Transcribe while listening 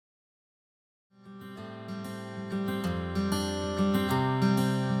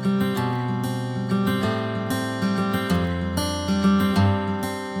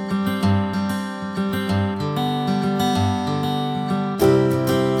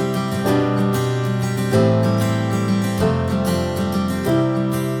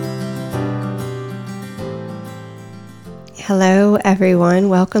Hello, everyone.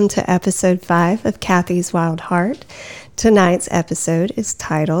 Welcome to episode 5 of Kathy's Wild Heart. Tonight's episode is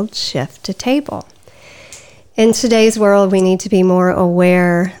titled Chef to Table. In today's world, we need to be more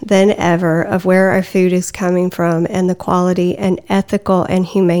aware than ever of where our food is coming from and the quality and ethical and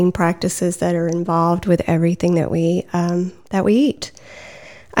humane practices that are involved with everything that we eat.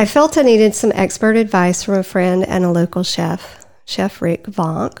 I felt I needed some expert advice from a friend and a local chef, Chef Rick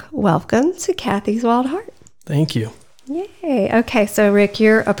Vonk. Welcome to Kathy's Wild Heart. Thank you. Yay. Okay, so Rick,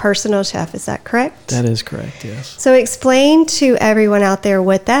 you're a personal chef, is that correct? That is correct, yes. So explain to everyone out there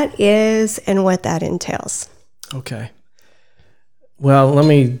what that is and what that entails. Okay. Well, let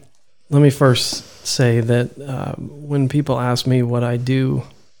me first say that when people ask me what I do,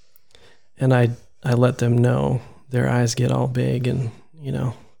 and I let them know, their eyes get all big, and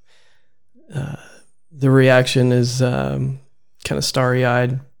the reaction is kind of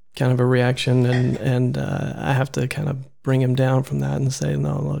starry-eyed, kind of a reaction, and I have to kind of bring him down from that and say,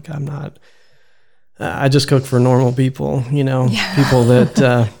 no, look, I'm not. I just cook for normal people, people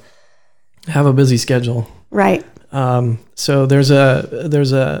that have a busy schedule. Right. So there's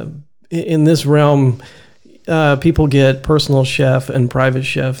a in this realm, people get personal chef and private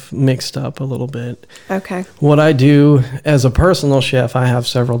chef mixed up a little bit. Okay. What I do as a personal chef, I have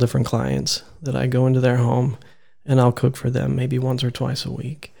several different clients that I go into their home and I'll cook for them maybe once or twice a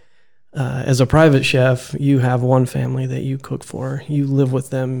week. As a private chef, you have one family that you cook for. You live with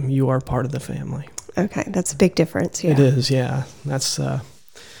them. You are part of the family. Okay, that's a big difference. Yeah. It is, yeah. That's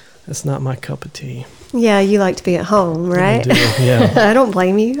not my cup of tea. Yeah, you like to be at home, right? I do, yeah. I don't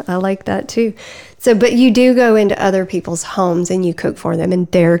blame you. I like that too. So, but you do go into other people's homes and you cook for them in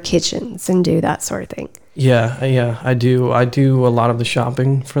their kitchens and do that sort of thing. Yeah, I do. I do a lot of the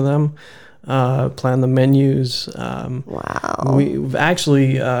shopping for them. Plan the menus. Wow. We've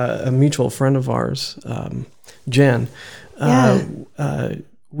actually, a mutual friend of ours, Jen,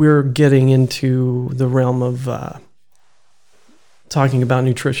 we're getting into the realm of talking about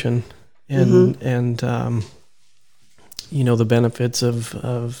nutrition and the benefits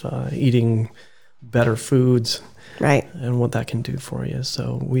of eating better foods. Right. And what that can do for you.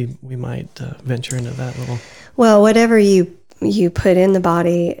 So we might venture into that little. Well, whatever you put in the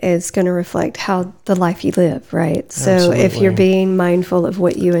body is going to reflect how the life you live, right? So Absolutely. If you're being mindful of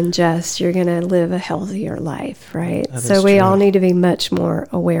what you ingest, you're going to live a healthier life, right? That So is we true. all need to be much more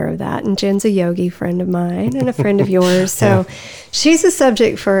aware of that. And Jen's a yogi friend of mine and a friend of yours. So she's a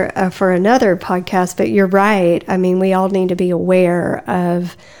subject for another podcast, but you're right. I mean, we all need to be aware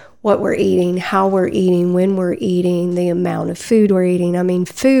of what we're eating, how we're eating, when we're eating, the amount of food we're eating. I mean,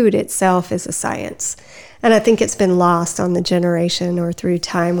 food itself is a science. And I think it's been lost on the generation or through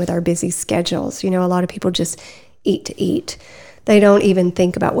time with our busy schedules. A lot of people just eat to eat. They don't even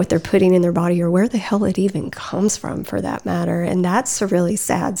think about what they're putting in their body or where the hell it even comes from, for that matter. And that's a really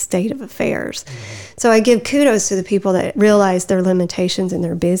sad state of affairs. Mm-hmm. So I give kudos to the people that realize their limitations and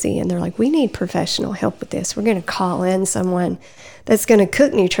they're busy and they're like, we need professional help with this. We're going to call in someone that's going to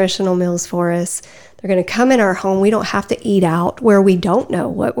cook nutritional meals for us. They're going to come in our home. We don't have to eat out where we don't know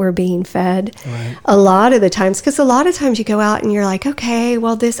what we're being fed. Right. A lot of the times, because a lot of times you go out and you're like, okay,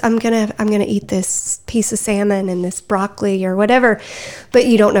 well, I'm gonna eat this piece of salmon and this broccoli or whatever, but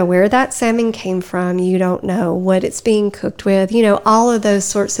you don't know where that salmon came from. You don't know what it's being cooked with. All of those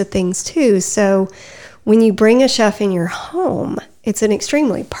sorts of things too. So when you bring a chef in your home, it's an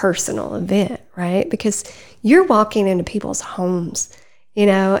extremely personal event, right? Because you're walking into people's homes,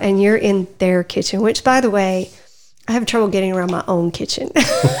 and you're in their kitchen, which, by the way, I have trouble getting around my own kitchen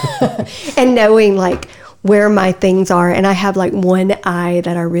and knowing where my things are. And I have one eye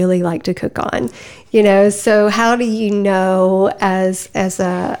that I really like to cook on, so how do you know as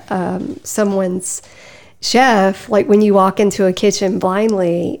a someone's chef, when you walk into a kitchen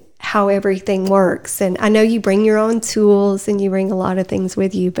blindly, how everything works? And I know you bring your own tools and you bring a lot of things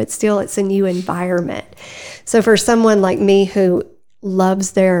with you, but still it's a new environment. So for someone like me who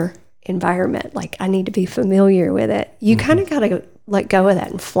loves their environment, I need to be familiar with it, you kind of got to let go of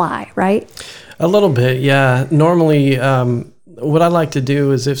that and fly, right? A little bit, yeah. Normally, what I like to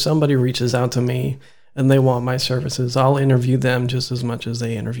do is if somebody reaches out to me and they want my services, I'll interview them just as much as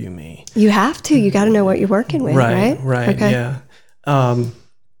they interview me. You have to. You got to know what you're working with, right? Right, okay. Yeah.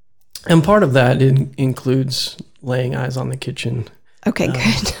 And part of that includes laying eyes on the kitchen. Okay,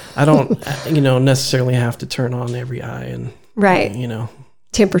 good. I don't, necessarily have to turn on every eye and, right.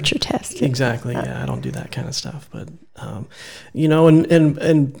 Temperature test. Exactly. Yeah, I don't do that kind of stuff. But, and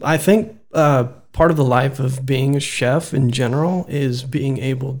I think part of the life of being a chef in general is being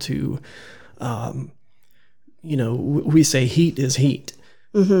able to, we say heat is heat.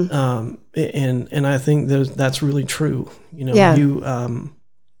 And I think that's really true. You know,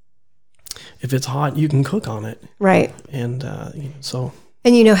 if it's hot, you can cook on it. Right. And,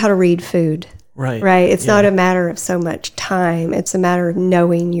 And you know how to read food. Right. Right. It's not a matter of so much time. It's a matter of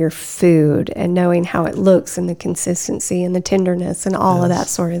knowing your food and knowing how it looks and the consistency and the tenderness and all of that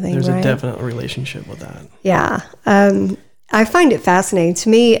sort of thing. There's right? a definite relationship with that. Yeah. I find it fascinating. To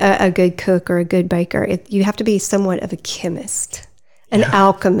me, a good cook or a good baker, you have to be somewhat of a chemist, an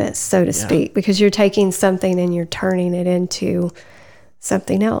alchemist, so to speak, because you're taking something and you're turning it into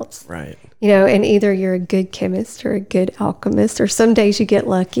something else. Right. You know, and either you're a good chemist or a good alchemist, or some days you get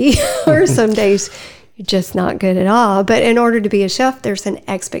lucky, or some days you're just not good at all. But in order to be a chef, there's an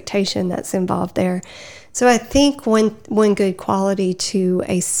expectation that's involved there. So I think one good quality to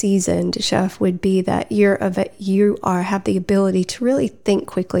a seasoned chef would be that you have the ability to really think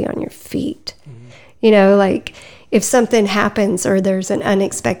quickly on your feet. Mm-hmm. You know, like if something happens or there's an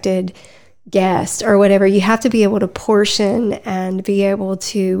unexpected guest or whatever, you have to be able to portion and be able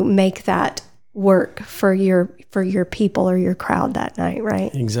to make that work for your people or your crowd that night,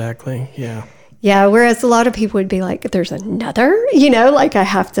 right? Exactly. Yeah, whereas a lot of people would be like, there's another, you know, like I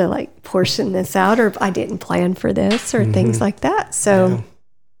have to like portion this out, or I didn't plan for this, or things like that. So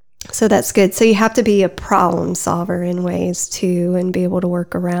that's good. So you have to be a problem solver in ways too, and be able to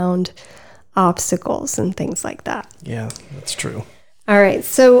work around obstacles and things like that. Yeah, that's true. All right.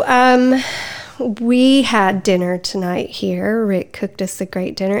 So we had dinner tonight here. Rick cooked us a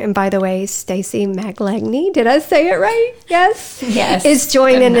great dinner. And by the way, Stacy Maglagny, did I say it right? Yes? Yes. Is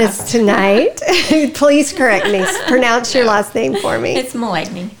joining us tonight. Please correct me. Pronounce your last name for me. It's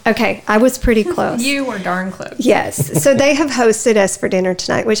Maglagny. Okay. I was pretty close. You were darn close. Yes. So they have hosted us for dinner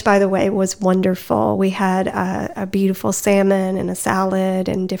tonight, which, by the way, was wonderful. We had a beautiful salmon and a salad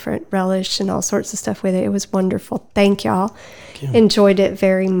and different relish and all sorts of stuff with it. It was wonderful. Thank y'all. Enjoyed it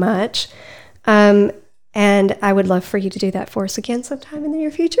very much. And I would love for you to do that for us again sometime in the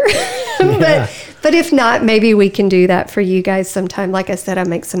near future. But if not, maybe we can do that for you guys sometime. Like I said, I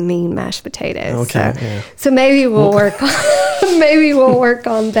make some mean mashed potatoes. Okay. So maybe we'll work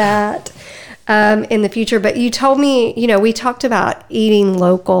on that in the future. But you told me, you know, we talked about eating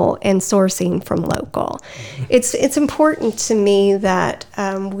local and sourcing from local. Mm-hmm. It's important to me that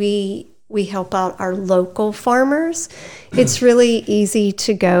we help out our local farmers. It's really easy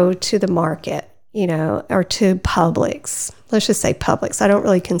to go to the market, you know, or to Publix. Let's just say Publix. I don't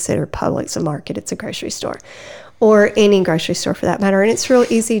really consider Publix a market. It's a grocery store, or any grocery store for that matter. And it's real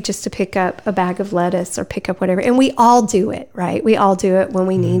easy just to pick up a bag of lettuce or pick up whatever. And we all do it, right? We all do it when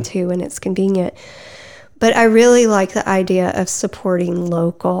we need to, and it's convenient. But I really like the idea of supporting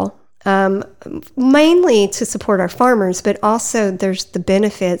local. Mainly to support our farmers, but also there's the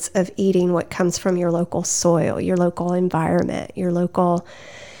benefits of eating what comes from your local soil, your local environment, your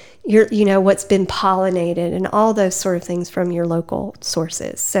you know, what's been pollinated and all those sort of things from your local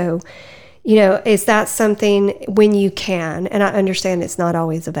sources. So, you know, is that something when you can, and I understand it's not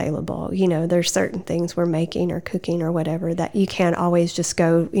always available, you know, there's certain things we're making or cooking or whatever that you can't always just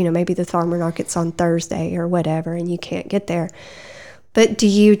go, you know, maybe the farmer market's on Thursday or whatever, and you can't get there. But do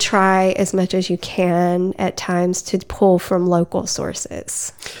you try as much as you can at times to pull from local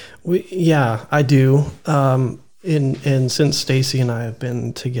sources? I do. And since Stacy and I have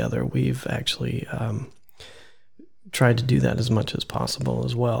been together, we've actually tried to do that as much as possible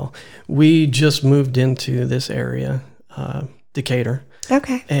as well. We just moved into this area, Decatur.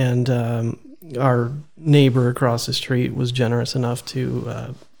 Okay. And our neighbor across the street was generous enough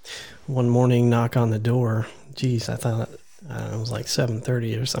to one morning knock on the door. Geez, I thought it was like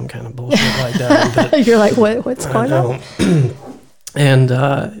 7:30 or some kind of bullshit like that. But you're like, what's going on? And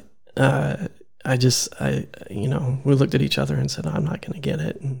I you know, we looked at each other and said, I'm not going to get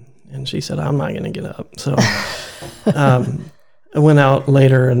it. And she said, I'm not going to get up. So I went out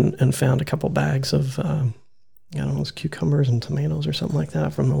later and found a couple bags of, I don't know, it was cucumbers and tomatoes or something like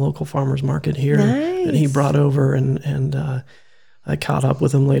that from the local farmer's market here that he brought over. And I caught up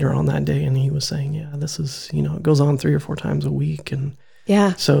with him later on that day, and he was saying, yeah, this is, you know, it goes on 3 or 4 times a week. And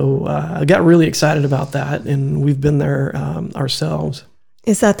so I got really excited about that, and we've been there ourselves.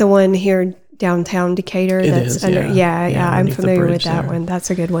 Is that the one here downtown Decatur? It is, yeah. I'm familiar with that one. That's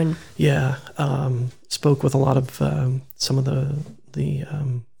a good one. Yeah. Spoke with a lot of some of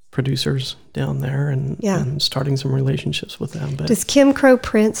the producers down there and starting some relationships with them. But does Kim Crow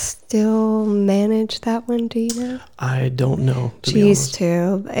Prince still manage that one? Do you know? I don't know. She used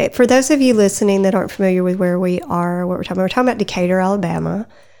to. For those of you listening that aren't familiar with where we are, what we're talking about Decatur, Alabama.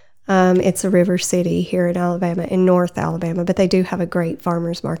 It's a river city here in Alabama, in North Alabama, but they do have a great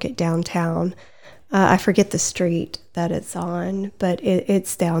farmers market downtown. I forget the street that it's on, but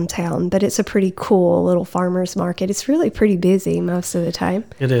it's downtown. But it's a pretty cool little farmer's market. It's really pretty busy most of the time.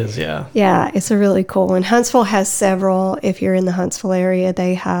 It is, yeah. Yeah, it's a really cool one. Huntsville has several. If you're in the Huntsville area,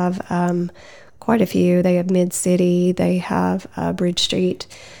 they have quite a few. They have Mid-City. They have Bridge Street.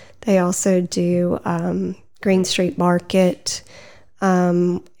 They also do Green Street Market,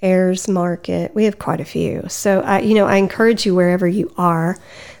 Ayers Market. We have quite a few. So, I encourage you wherever you are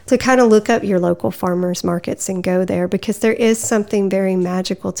to kind of look up your local farmers markets and go there, because there is something very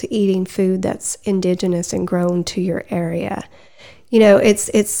magical to eating food that's indigenous and grown to your area.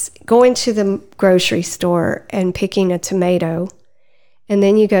 It's going to the grocery store and picking a tomato, and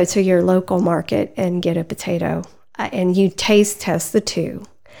then you go to your local market and get a potato, and you taste test the two.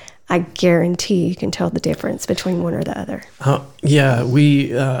 I guarantee you can tell the difference between one or the other. Yeah,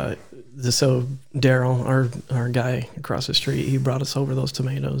 so Daryl, our guy across the street, he brought us over those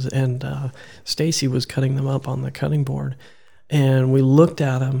tomatoes, and Stacy was cutting them up on the cutting board, and we looked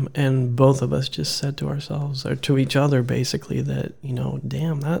at them, and both of us just said to ourselves, or to each other basically, that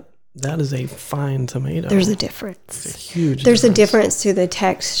damn, that is a fine tomato. There's a difference. It's a huge. There's a difference to the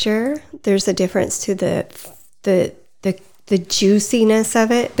texture. There's a difference to the juiciness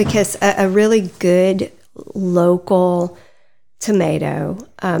of it, because a really good local tomato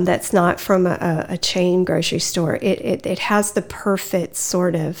that's not from a chain grocery store, it has the perfect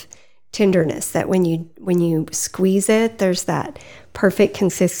sort of tenderness that when you squeeze it, there's that perfect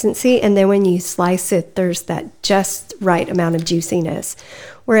consistency, and then when you slice it, there's that just right amount of juiciness.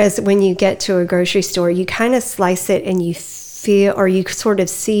 Whereas when you get to a grocery store, you kind of slice it and you feel, or you sort of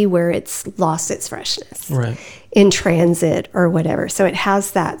see where it's lost its freshness. Right. In transit or whatever. So it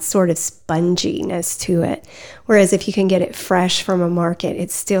has that sort of sponginess to it. Whereas if you can get it fresh from a market,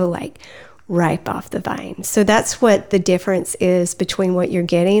 it's still like ripe off the vine. So that's what the difference is between what you're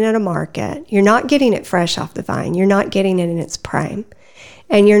getting at a market. You're not getting it fresh off the vine. You're not getting it in its prime.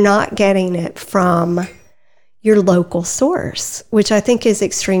 And you're not getting it from your local source, which I think is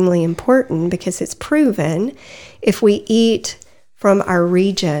extremely important, because it's proven if we eat from our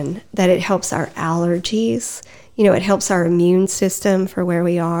region that it helps our allergies. It helps our immune system for where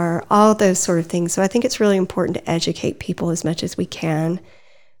we are, all those sort of things. So I think it's really important to educate people as much as we can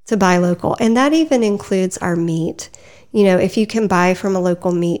to buy local. And that even includes our meat. If you can buy from a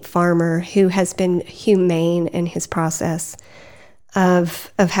local meat farmer who has been humane in his process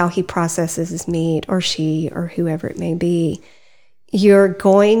of how he processes his meat, or she, or whoever it may be, you're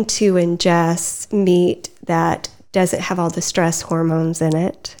going to ingest meat that doesn't have all the stress hormones in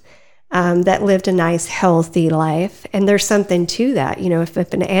it, that lived a nice, healthy life. And there's something to that.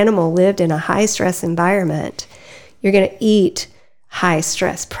 If an animal lived in a high-stress environment, you're going to eat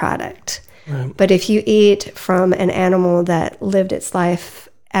high-stress product. Right. But if you eat from an animal that lived its life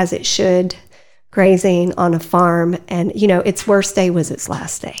as it should, grazing on a farm, and, its worst day was its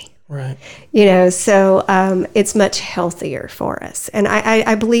last day. Right. So it's much healthier for us. And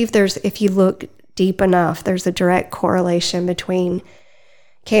I believe if you look deep enough, there's a direct correlation between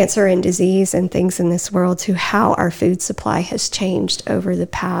cancer and disease and things in this world to how our food supply has changed over the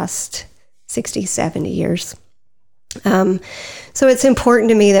past 60, 70 years. So it's important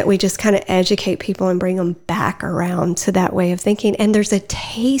to me that we just kind of educate people and bring them back around to that way of thinking. And there's a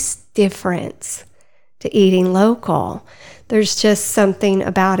taste difference to eating local. There's just something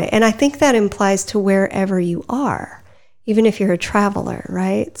about it. And I think that implies to wherever you are, even if you're a traveler,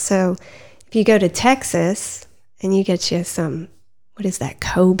 right? So if you go to Texas and you get you some, what is that,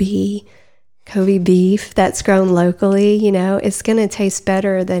 Kobe beef that's grown locally, it's going to taste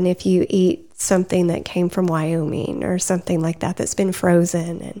better than if you eat something that came from Wyoming or something like that that's been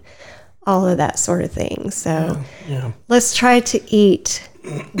frozen and all of that sort of thing. So yeah. Let's try to eat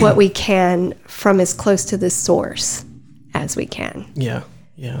what we can from as close to the source as we can. Yeah.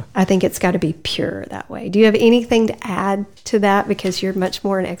 I think it's got to be pure that way. Do you have anything to add to that? Because you're much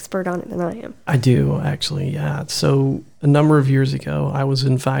more an expert on it than I am. I do, actually, yeah. So a number of years ago, I was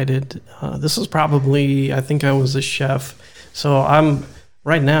invited. This was probably, I think I was a chef. So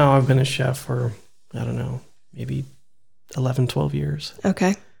right now, I've been a chef for, I don't know, maybe 11, 12 years.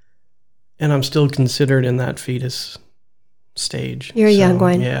 Okay. And I'm still considered in that fetus stage. You're a young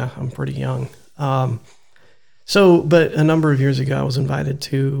one. Yeah, I'm pretty young. But a number of years ago, I was invited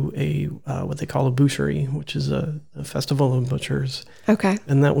to a what they call a boucherie, which is a festival of butchers. Okay.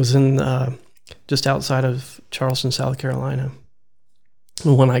 And that was in just outside of Charleston, South Carolina.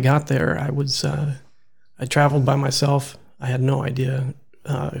 And when I got there, I traveled by myself. I had no idea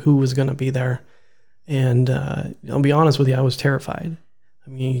who was going to be there. And I'll be honest with you, I was terrified. I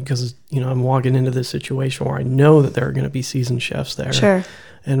mean, because, I'm walking into this situation where I know that there are going to be seasoned chefs there. Sure.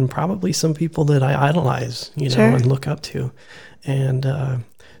 And probably some people that I idolize, Sure. and look up to. And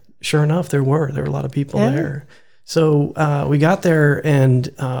sure enough, there were a lot of people there. So we got there, and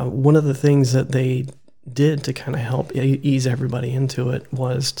one of the things that they did to kind of help ease everybody into it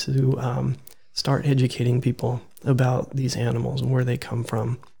was to start educating people about these animals and where they come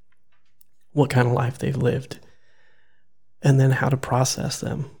from, what kind of life they've lived, and then how to process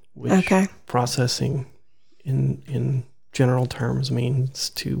them. Which processing in general terms means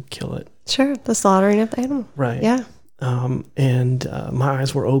to kill it. Sure, the slaughtering of the animal. Right. Yeah. And my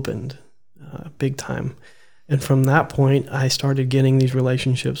eyes were opened big time. And from that point, I started getting these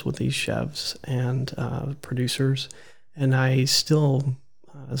relationships with these chefs and producers. And I still,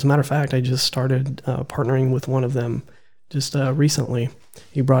 as a matter of fact, I just started partnering with one of them just recently.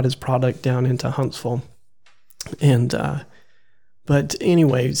 He brought his product down into Huntsville. And, but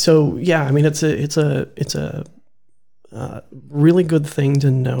anyway, so yeah, I mean, it's a really good thing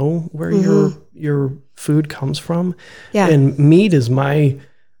to know where your food comes from. Yeah. And meat is my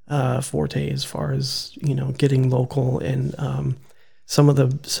forte as far as, getting local. And some of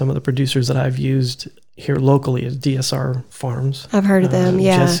the producers that I've used here locally is DSR Farms. I've heard of them.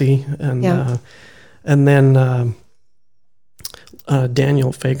 Yeah. Jesse and then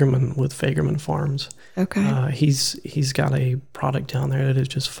Daniel Fagerman with Fagerman Farms. Okay. He's got a product down there that is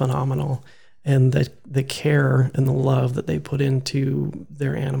just phenomenal. And the care and the love that they put into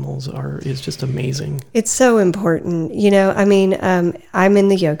their animals is just amazing. It's so important. I mean, I'm in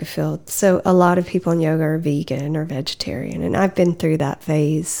the yoga field, so a lot of people in yoga are vegan or vegetarian, and I've been through that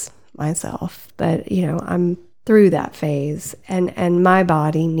phase myself. But, I'm through that phase, and my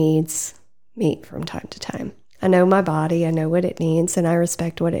body needs meat from time to time. I know my body, I know what it needs, and I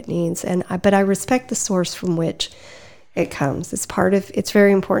respect what it needs, but I respect the source from which it comes. It's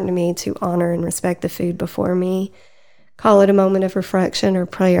very important to me to honor and respect the food before me. Call it a moment of reflection or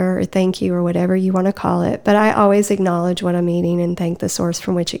prayer or thank you or whatever you want to call it. But I always acknowledge what I'm eating and thank the source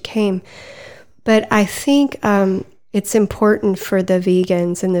from which it came. But I think it's important for the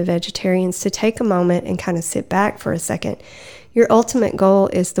vegans and the vegetarians to take a moment and kind of sit back for a second. Your ultimate goal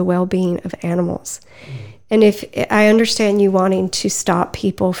is the well-being of animals. And if I understand you wanting to stop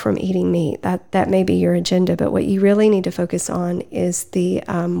people from eating meat, that may be your agenda, but what you really need to focus on is the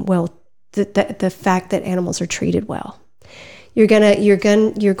fact that animals are treated well. You're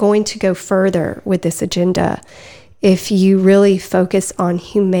going to go further with this agenda if you really focus on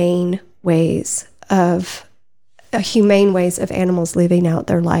humane ways of animals living out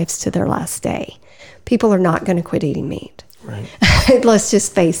their lives to their last day. People are not going to quit eating meat. Right. Let's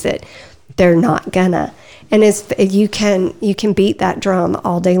just face it. They're not gonna. And you can beat that drum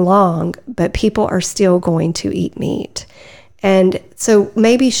all day long, but people are still going to eat meat. And so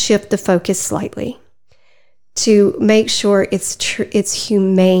maybe shift the focus slightly to make sure it's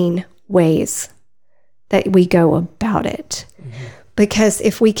humane ways that we go about it. Mm-hmm. Because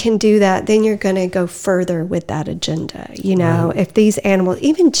if we can do that, then you're going to go further with that agenda. Right. If these animals,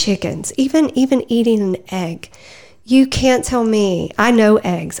 even chickens, even eating an egg, you can't tell me. I know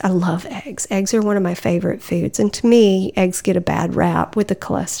eggs. I love eggs. Eggs are one of my favorite foods. And to me, eggs get a bad rap with the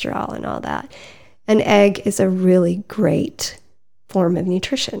cholesterol and all that. An egg is a really great form of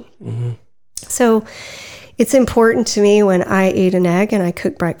nutrition. Mm-hmm. So it's important to me when I eat an egg and I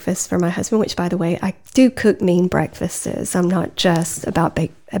cook breakfast for my husband, which, by the way, I do cook mean breakfasts. I'm not just about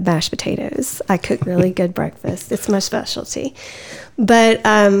mashed potatoes. I cook really good breakfast. It's my specialty. But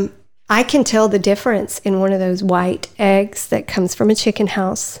I can tell the difference in one of those white eggs that comes from a chicken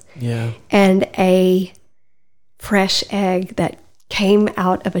house and a fresh egg that came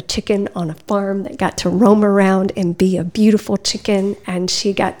out of a chicken on a farm that got to roam around and be a beautiful chicken, and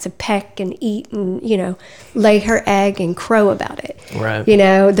she got to peck and eat and, lay her egg and crow about it. Right.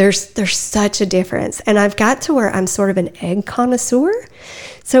 There's such a difference. And I've got to where I'm sort of an egg connoisseur.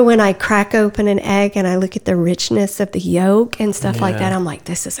 So when I crack open an egg and I look at the richness of the yolk and stuff like that, I'm like,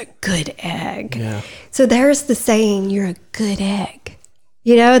 this is a good egg. Yeah. So there's the saying, you're a good egg.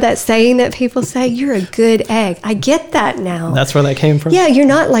 That saying that people say, you're a good egg. I get that now. That's where that came from? Yeah, you're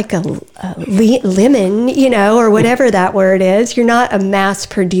not like a lemon, or whatever that word is. You're not a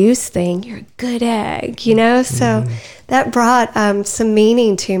mass-produced thing. You're a good egg, So that brought some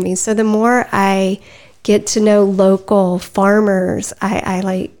meaning to me. So the more I get to know local farmers,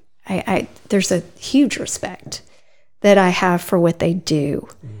 there's a huge respect that I have for what they do.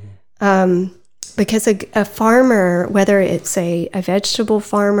 Because a farmer, whether it's a vegetable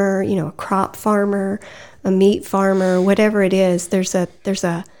farmer, a crop farmer, a meat farmer, whatever it is, there's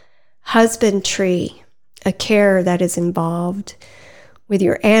a husbandry, a care that is involved with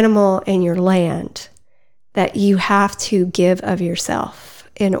your animal and your land, that you have to give of yourself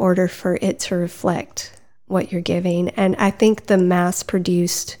in order for it to reflect what you're giving. And I think the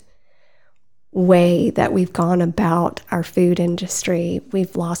mass-produced way that we've gone about our food industry,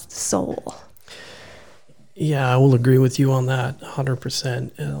 we've lost the soul. Yeah, I will agree with you on that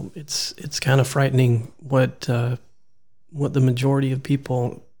 100%. It's kind of frightening what the majority of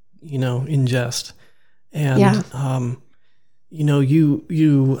people, ingest. And,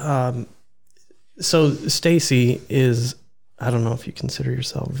 so Stacy is, I don't know if you consider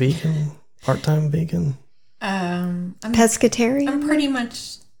yourself vegan, part-time vegan? Pescatarian? I'm pretty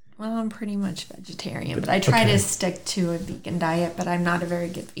much vegetarian, but I try to stick to a vegan diet, but I'm not a very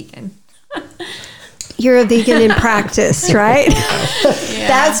good vegan. You're a vegan in practice, right? Yeah.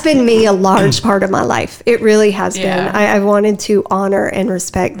 That's been me a large part of my life. It really has been. I wanted to honor and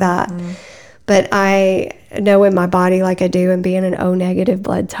respect that. Mm-hmm. But I know in my body, like I do, and being an O negative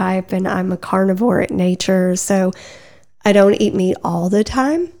blood type, and I'm a carnivore at nature, so I don't eat meat all the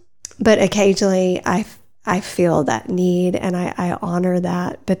time, but occasionally I feel that need, and I honor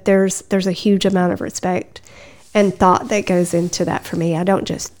that. But there's a huge amount of respect and thought that goes into that for me. I don't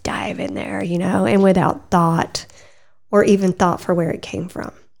just dive in there, and without thought or even thought for where it came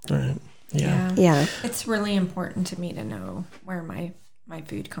from. Right. Yeah. Yeah. It's really important to me to know where my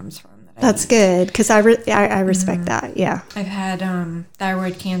food comes from. That's good, because I respect that. Yeah. I've had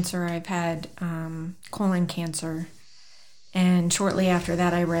thyroid cancer. I've had colon cancer. And shortly after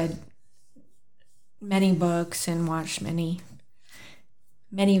that, I read many books and watched many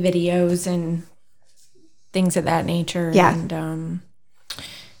videos and things of that nature. Yeah. And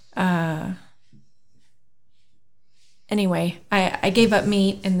anyway, I gave up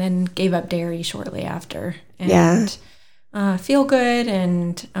meat and then gave up dairy shortly after. And feel good,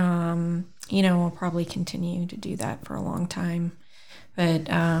 and we'll probably continue to do that for a long time. But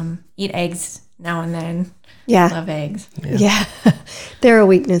eat eggs now and then. Yeah. Love eggs. Yeah. They're a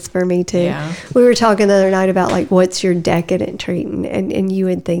weakness for me too. Yeah. We were talking the other night about what's your decadent treat, and you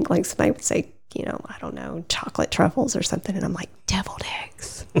would think somebody would say, I don't know, chocolate truffles or something, and I'm like, deviled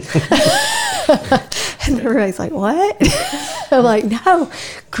eggs. And everybody's like, what? I'm like, no,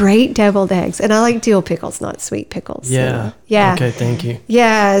 great deviled eggs. And I like dill pickles, not sweet pickles. Yeah. So, yeah. Okay, thank you.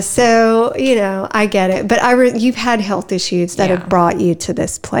 Yeah. So, I get it. But you've had health issues that have brought you to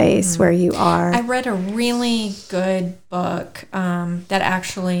this place where you are. I read a really good book that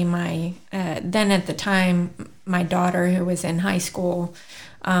actually then at the time, my daughter, who was in high school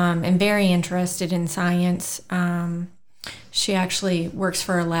and very interested in science, she actually works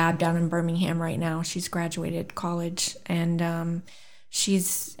for a lab down in Birmingham right now. She's graduated college, and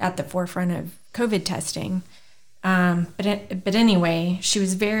she's at the forefront of COVID testing. But anyway, she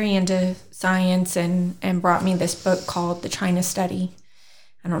was very into science and brought me this book called The China Study.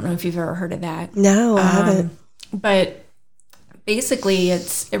 I don't know if you've ever heard of that. No, I haven't. But basically,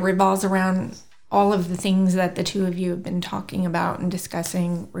 it revolves around all of the things that the two of you have been talking about and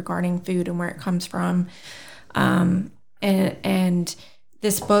discussing regarding food and where it comes from. And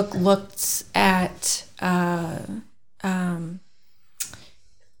this book looks at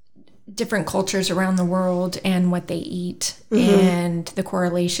different cultures around the world and what they eat, and the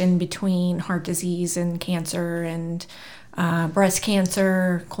correlation between heart disease and cancer and breast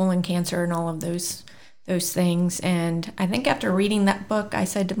cancer, colon cancer, and all of those things. And I think after reading that book, I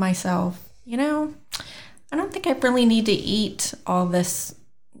said to myself, I don't think I really need to eat all this.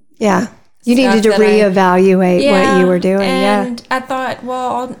 Yeah. You needed to reevaluate what you were doing. And I thought,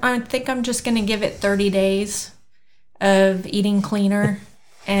 well, I think I'm just going to give it 30 days of eating cleaner.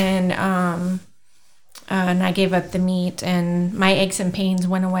 And I gave up the meat, and my aches and pains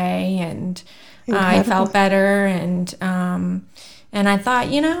went away, and I felt better. And I thought,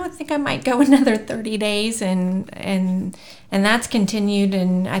 I think I might go another 30 days, and that's continued,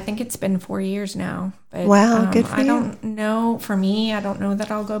 and I think it's been 4 years now. But, wow, good for you. I don't know, for me, I don't know that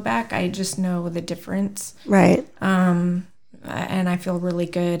I'll go back. I just know the difference. Right. And I feel really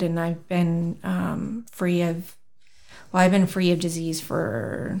good, and I've been free of disease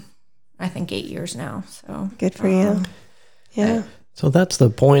for, I think, 8 years now. So good for you. Yeah. So that's the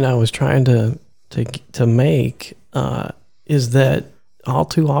point I was trying to make, is that all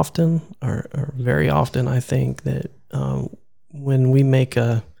too often, or very often, I think that when we make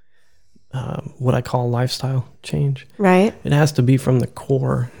a what I call lifestyle change, right, it has to be from the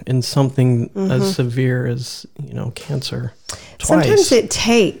core, in something as severe as cancer. Twice. Sometimes it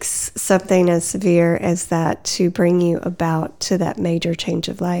takes something as severe as that to bring you about to that major change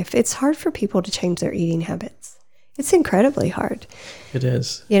of life. It's hard for people to change their eating habits. It's incredibly hard. It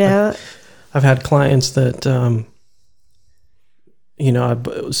is. I've had clients that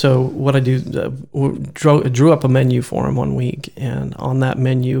So what I do, drew up a menu for him one week, and on that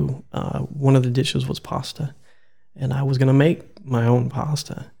menu, one of the dishes was pasta, and I was going to make my own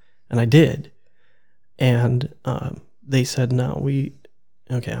pasta, and I did, and they said, no,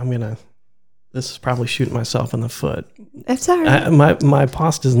 this is probably shooting myself in the foot. That's all right. My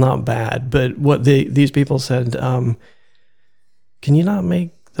pasta is not bad, but what these people said, can you not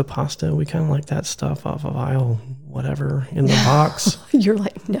make the pasta? We kind of like that stuff off of aisle whatever in the box. You're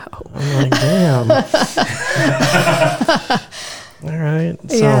like, no. I'm like, damn. All right.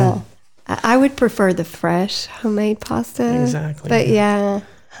 So, yeah. I would prefer the fresh homemade pasta. Exactly. But yeah.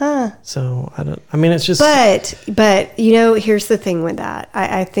 Huh. So it's just. But here's the thing with that.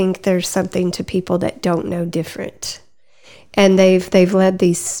 I think there's something to people that don't know different. And they've led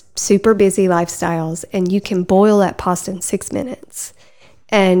these super busy lifestyles, and you can boil that pasta in 6 minutes.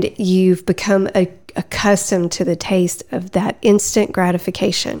 And you've become accustomed to the taste of that instant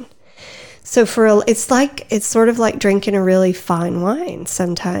gratification. So it's sort of like drinking a really fine wine.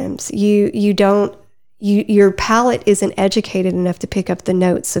 Sometimes your palate isn't educated enough to pick up the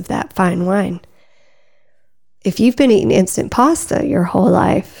notes of that fine wine. If you've been eating instant pasta your whole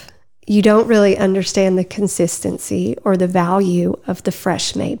life, you don't really understand the consistency or the value of the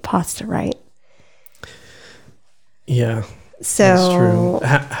fresh made pasta, right? Yeah. So that's true.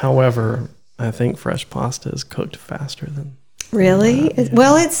 However, I think fresh pasta is cooked faster than. Really? Yeah.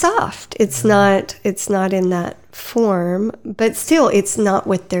 Well, it's soft. It's not in that form, but still it's not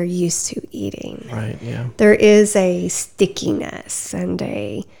what they're used to eating. Right, yeah. There is a stickiness and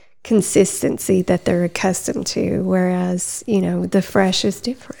a consistency that they're accustomed to, whereas, the fresh is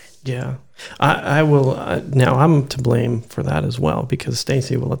different. Yeah. I will now I'm to blame for that as well, because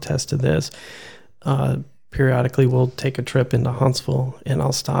Stacy will attest to this. Periodically we'll take a trip into Huntsville, and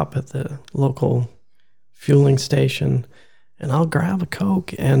I'll stop at the local fueling station, and I'll grab a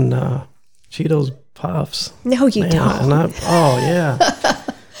Coke and Cheetos Puffs. No, you don't. And yeah.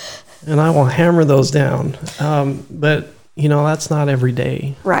 And I will hammer those down. But that's not every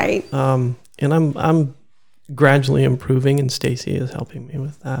day. Right. And I'm gradually improving, and Stacy is helping me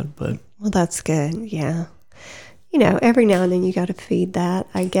with that. But well, that's good. Yeah. Every now and then you got to feed that,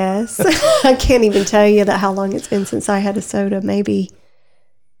 I guess. I can't even tell you how long it's been since I had a soda, maybe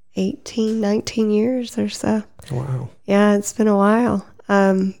 18, 19 years or so. Wow. Yeah, it's been a while.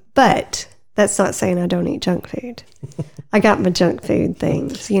 But that's not saying I don't eat junk food. I got my junk food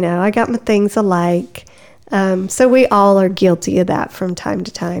things, I got my things I like. So we all are guilty of that from time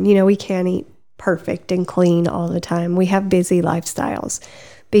to time. We can't eat perfect and clean all the time. We have busy lifestyles.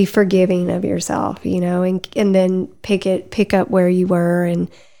 Be forgiving of yourself, and then pick up where you were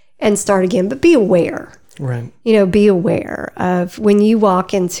and start again. But be aware. Right. Be aware of when you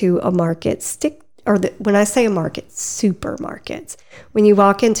walk into a market, when I say a market, supermarkets. When you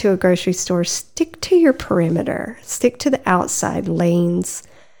walk into a grocery store, stick to your perimeter, stick to the outside lanes,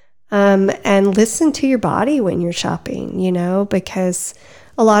 and listen to your body when you're shopping, because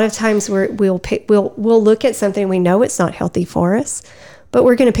a lot of times we'll look at something, we know it's not healthy for us, but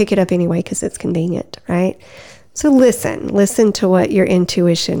we're going to pick it up anyway because it's convenient, right? So listen to what your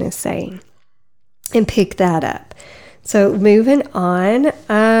intuition is saying and pick that up. So moving on,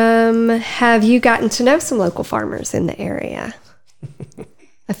 have you gotten to know some local farmers in the area?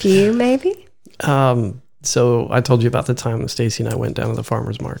 A few, maybe? So I told you about the time that Stacy and I went down to the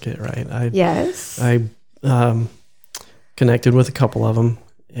farmer's market, right? Yes. I connected with a couple of them.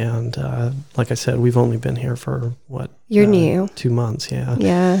 And like I said, we've only been here for what? You're new. 2 months, yeah.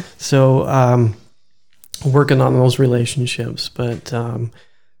 Yeah. So working on those relationships. But, when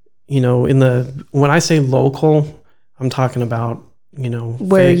I say local, I'm talking about,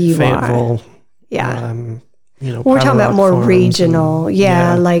 where you Fayetteville. are. Yeah. We're talking about more regional.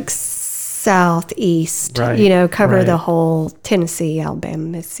 Like southeast, right, cover the whole Tennessee, Alabama,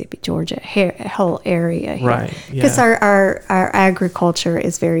 Mississippi, Georgia, whole area here. Right. Because our agriculture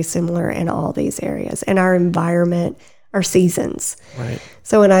is very similar in all these areas, and our environment, our seasons. Right.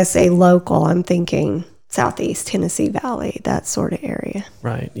 So when I say local, I'm thinking southeast, Tennessee Valley, that sort of area.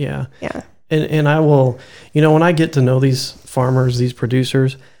 Right. Yeah. Yeah. And I will, when I get to know these farmers, these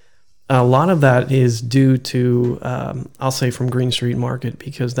producers, a lot of that is due to, I'll say from Green Street Market,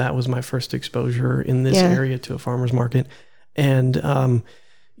 because that was my first exposure in this area to a farmer's market. And,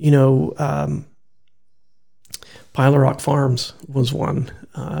 Pile Rock Farms was one.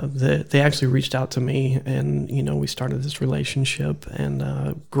 They actually reached out to me, and, we started this relationship,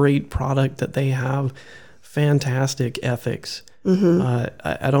 and great product that they have, fantastic ethics. Mm-hmm.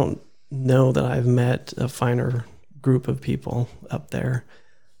 I don't know that I've met a finer group of people up there.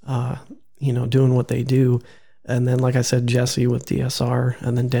 Doing what they do. And then, like I said, Jesse with DSR,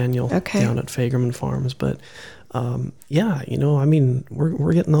 and then Daniel Okay. down at Fagerman Farms. But yeah, I mean,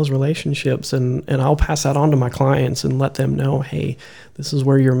 we're getting those relationships, and I'll pass that on to my clients and let them know, hey, this is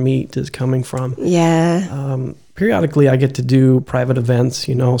where your meat is coming from. Yeah. Periodically, I get to do private events,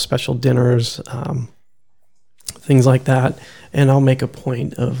 special dinners, things like that. And I'll make a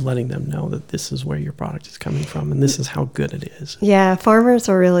point of letting them know that this is where your product is coming from and this is how good it is. Yeah, farmers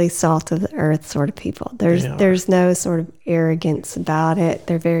are really salt of the earth sort of people. They are. There's no sort of arrogance about it.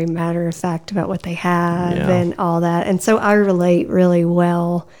 They're very matter of fact about what they have and all that. And so I relate really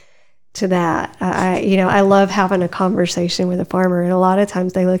well to that. I love having a conversation with a farmer, and a lot of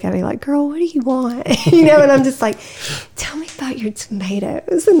times they look at me like, "Girl, what do you want?" And I'm just like, "Tell me about your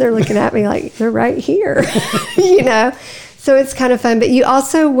tomatoes," and they're looking at me like they're right here, So it's kind of fun. But you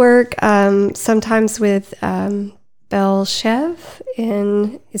also work sometimes with Belle Chev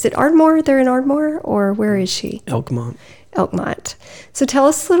is it Ardmore? They're in Ardmore, or where is she? Elkmont. So tell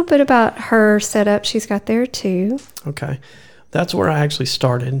us a little bit about her setup she's got there too. Okay. That's where I actually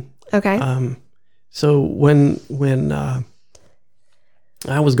started. Okay. So when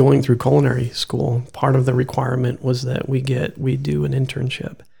I was going through culinary school, part of the requirement was that we do an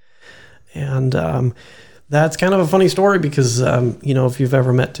internship. And that's kind of a funny story because, if you've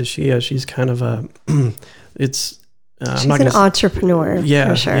ever met Tashia, she's kind of she's an entrepreneur. Yeah,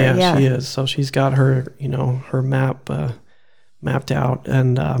 for sure. Yeah, she is. So she's got her, her map mapped out.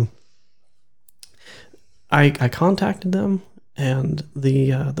 And I contacted them, and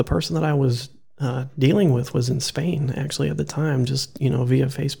the person that I was dealing with was in Spain actually at the time, just, via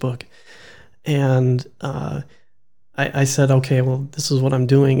Facebook. And I said, okay, well, this is what I'm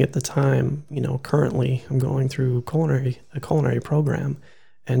doing at the time. Currently I'm going through a culinary program.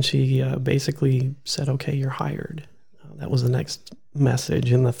 And she basically said, okay, you're hired. That was the next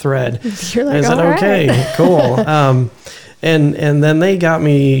message in the thread. You're like, I said, okay, cool. And then they got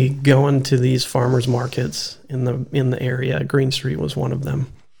me going to these farmers markets in the area. Green Street was one of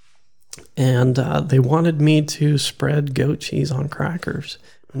them. And they wanted me to spread goat cheese on crackers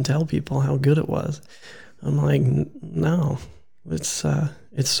and tell people how good it was. I'm like, no, it's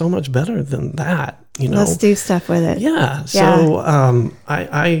so much better than that. Let's do stuff with it. Yeah. So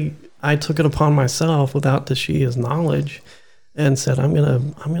I took it upon myself without Tashia's knowledge, and said, I'm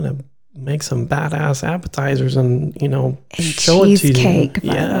gonna make some badass appetizers and show it to you. Cheesecake,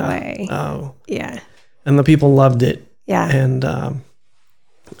 by the way. Oh, yeah. And the people loved it. Yeah. And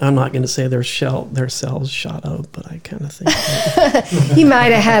I'm not going to say their cells shot up, but I kind of think that. You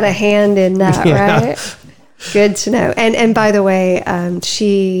might have had a hand in that, right? Good to know. And by the way,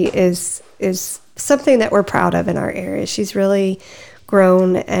 she is something that we're proud of in our area. She's really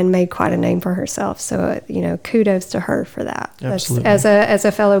grown and made quite a name for herself. So, kudos to her for that. Absolutely. As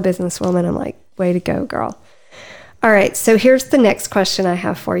a fellow businesswoman, I'm like, way to go, girl. All right, so here's the next question I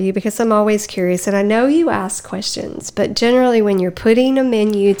have for you, because I'm always curious, and I know you ask questions, but generally when you're putting a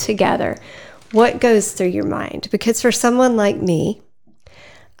menu together, what goes through your mind? Because for someone like me,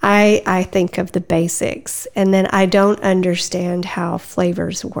 I think of the basics, and then I don't understand how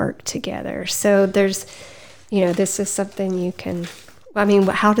flavors work together. So there's, this is something you can,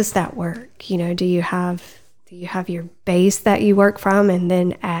 how does that work? Do you have your base that you work from and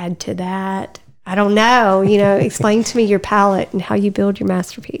then add to that? I don't know, explain to me your palate and how you build your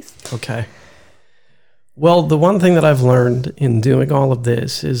masterpiece. Okay. Well, the one thing that I've learned in doing all of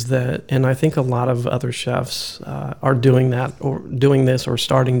this is that, and I think a lot of other chefs are doing that, or doing this, or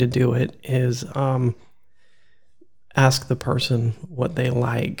starting to do it, is ask the person what they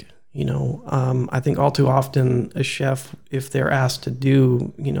like. I think all too often a chef, if they're asked to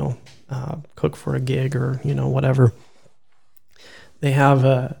do, cook for a gig or, whatever, they have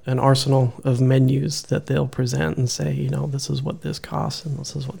an arsenal of menus that they'll present and say, this is what this costs and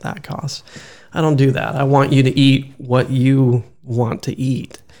this is what that costs. I don't do that. I want you to eat what you want to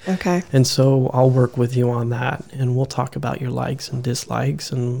eat. Okay. And so I'll work with you on that, and we'll talk about your likes and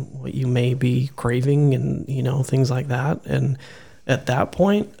dislikes and what you may be craving and, things like that. And at that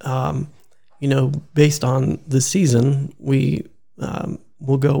point, based on the season,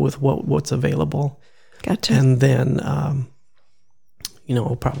 we'll go with what's available. Gotcha. And then,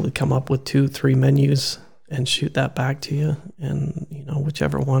 we'll probably come up with 2-3 menus and shoot that back to you. And,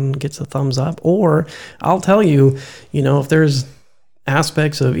 whichever one gets a thumbs up. Or I'll tell you, if there's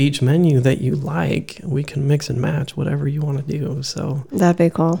aspects of each menu that you like, we can mix and match whatever you want to do. So that'd be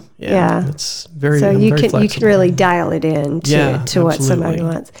cool. Yeah. It's very, so you can really dial it in to what somebody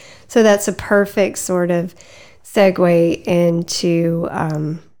wants. So that's a perfect sort of segue into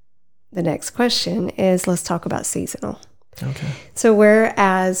the next question is, let's talk about seasonal. Okay. So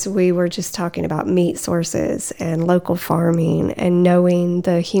whereas we were just talking about meat sources and local farming and knowing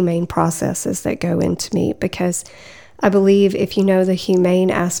the humane processes that go into meat, because I believe if you know the humane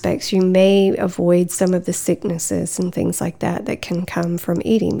aspects, you may avoid some of the sicknesses and things like that that can come from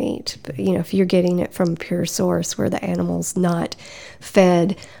eating meat. But, if you're getting it from a pure source where the animal's not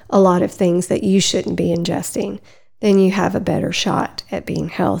fed a lot of things that you shouldn't be ingesting, then you have a better shot at being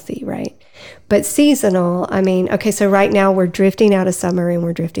healthy, right? But seasonal, so right now we're drifting out of summer and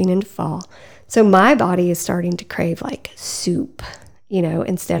we're drifting into fall. So my body is starting to crave like soup,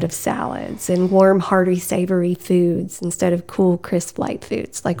 instead of salads, and warm, hearty, savory foods instead of cool, crisp, light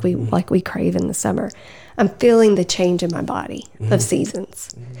foods like we crave in the summer. I'm feeling the change in my body of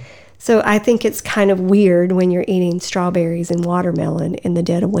seasons. So I think it's kind of weird when you're eating strawberries and watermelon in the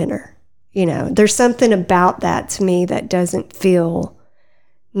dead of winter. There's something about that to me that doesn't feel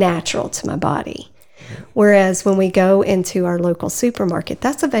natural to my body. Whereas when we go into our local supermarket,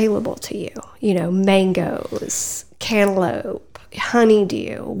 that's available to you. Mangoes, cantaloupe,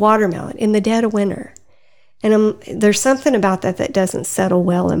 honeydew, watermelon in the dead of winter. And there's something about that doesn't settle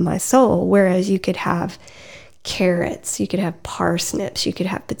well in my soul. Whereas you could have carrots, you could have parsnips, you could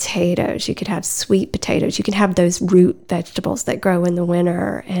have potatoes, you could have sweet potatoes, you can have those root vegetables that grow in the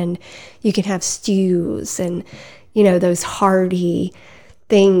winter, and you can have stews and, those hearty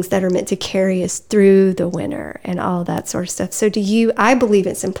things that are meant to carry us through the winter and all that sort of stuff. So I believe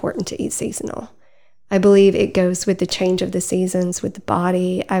it's important to eat seasonal. I believe it goes with the change of the seasons with the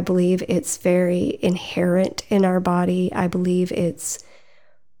body. I believe it's very inherent in our body. I believe it's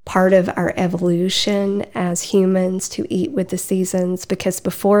part of our evolution as humans to eat with the seasons, because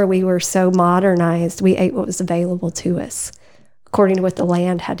before we were so modernized, we ate what was available to us according to what the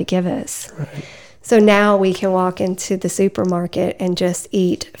land had to give us. Right. So now we can walk into the supermarket and just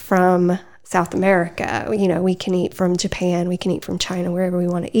eat from South America. We can eat from Japan, we can eat from China, wherever we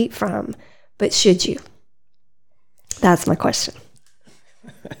want to eat from. But should you? That's my question.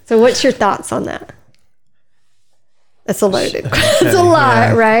 So what's your thoughts on that? That's a loaded question. That's a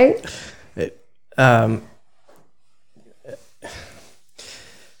lot, right?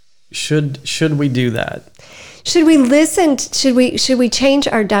 Should we do that? Should we listen? Should we change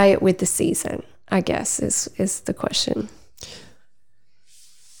our diet with the season? I guess is the question.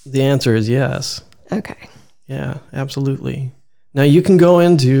 The answer is yes. Okay. Yeah, absolutely. Now you can go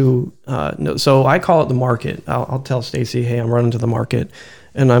into, so I call it the market. I'll tell Stacy, hey, I'm running to the market,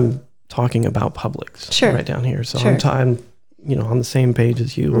 and I'm talking about Publix right down here. So I'm on the same page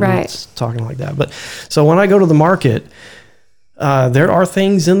as you. Right. It's talking like that. But so when I go to the market, there are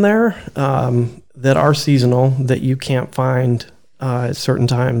things in there that are seasonal that you can't find at certain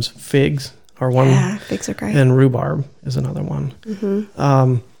times. Figs are one. Yeah, figs are great. And rhubarb is another one.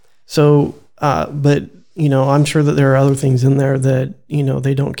 Mm-hmm. But I'm sure that there are other things in there that,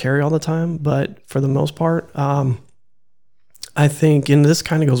 they don't carry all the time, but for the most part, I think, and this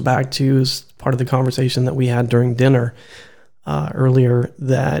kind of goes back to part of the conversation that we had during dinner earlier,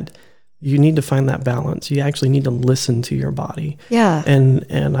 that you need to find that balance. You actually need to listen to your body. Yeah.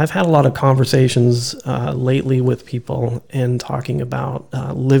 And I've had a lot of conversations lately with people and talking about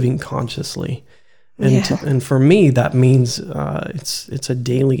living consciously. And for me, that means it's a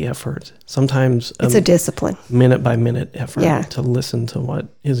daily effort. Sometimes it's a discipline, minute by minute effort to listen to what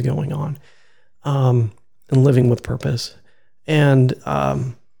is going on, and living with purpose. And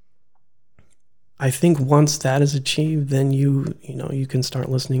I think once that is achieved, then you can start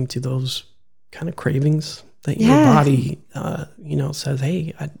listening to those kind of cravings that your body says,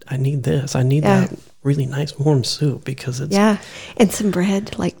 hey, I need this. I need that really nice warm soup because it's and some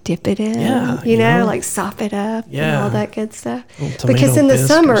bread, like dip it in, like sop it up and all that good stuff. Because in the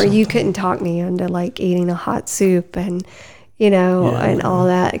summer you couldn't talk me into like eating a hot soup and and all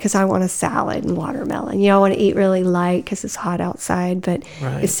that, because I want a salad and watermelon. I want to eat really light because it's hot outside, but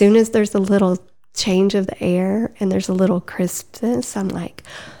as soon as there's a little change of the air and there's a little crispness, I'm like,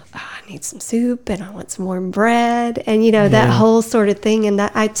 I need some soup and I want some warm bread, and that whole sort of thing. And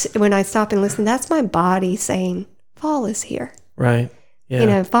that when I stop and listen, that's my body saying fall is here. Right.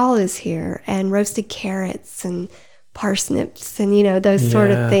 Yeah. Fall is here, and roasted carrots and parsnips and those sort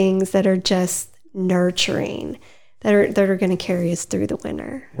of things that are just nurturing, that are going to carry us through the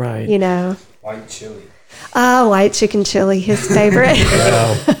winter. Right. White chili. Oh, white chicken chili, his favorite.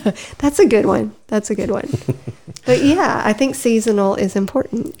 That's a good one. But I think seasonal is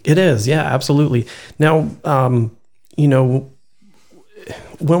important. It is. Yeah, absolutely. Now, when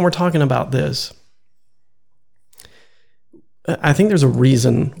we're talking about this, I think there's a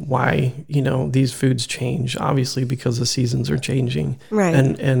reason why, these foods change, obviously, because the seasons are changing. Right.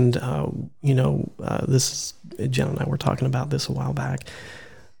 And this Jen and I were talking about this a while back.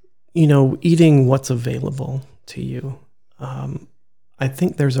 You know, eating what's available to you. I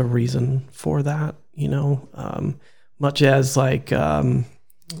think there's a reason for that, you know, much as like,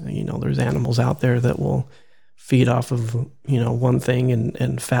 you know, there's animals out there that will feed off of, you know, one thing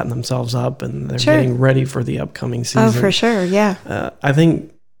and fatten themselves up, and they're getting ready for the upcoming season. Oh, for sure. Yeah. I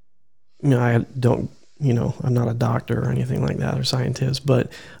think, you know, I don't, you know, I'm not a doctor or anything like that or scientist,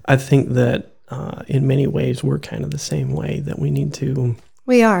 but I think that in many ways we're kind of the same way, that we need to.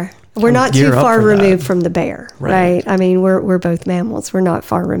 We are. We're not too far removed from the bear, right? I mean, we're both mammals. We're not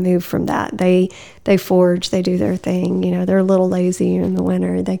far removed from that. They forage, they do their thing. You know, they're a little lazy in the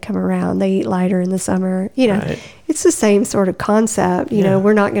winter. They come around. They eat lighter in the summer. You know, it's the same sort of concept. You know,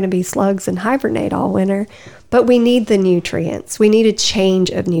 we're not going to be slugs and hibernate all winter, but we need the nutrients. We need a change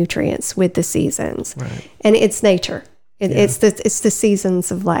of nutrients with the seasons, and it's nature. It's the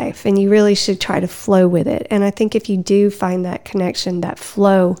seasons of life, and you really should try to flow with it. And I think if you do find that connection, that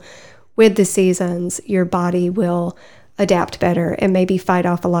flow with the seasons, your body will adapt better and maybe fight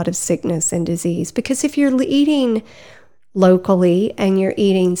off a lot of sickness and disease. Because if you're eating locally and you're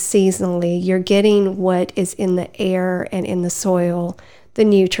eating seasonally, you're getting what is in the air and in the soil, the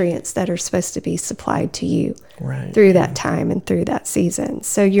nutrients that are supposed to be supplied to you through that time and through that season.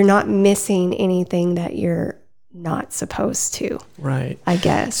 So you're not missing anything that you're not supposed to, I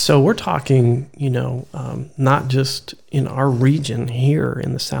guess. So we're talking, you know, not just in our region here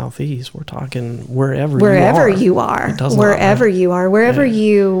in the Southeast. We're talking wherever you are, wherever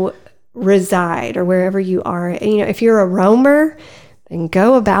you reside, or wherever you are. And, you know, if you're a roamer, then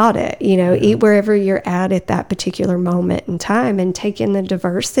go about it. You know, eat wherever you're at that particular moment in time, and take in the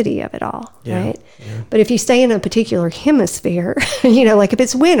diversity of it all, right? Yeah. But if you stay in a particular hemisphere, you know, like if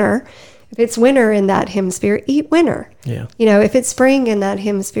it's winter in that hemisphere, eat winter. Yeah. You know, if it's spring in that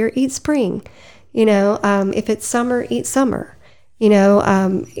hemisphere, eat spring. You know, if it's summer, eat summer. You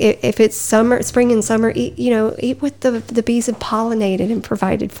know, if it's spring and summer, eat what the bees have pollinated and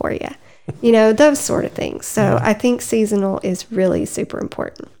provided for you. You know, those sort of things. So I think seasonal is really super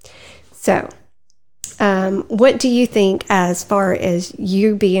important. So what do you think, as far as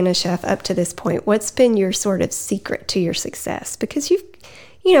you being a chef up to this point, what's been your sort of secret to your success? Because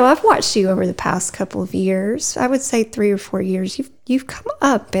I've watched you over the past couple of years. I would say 3 or 4 years. You've come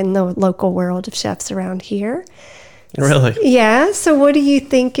up in the local world of chefs around here. Really? Yeah. So what do you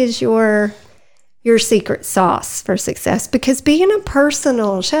think is your secret sauce for success? Because being a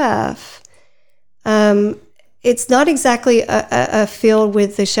personal chef, it's not exactly a field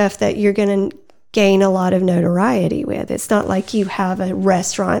with the chef that you're going to gain a lot of notoriety with. It's not like you have a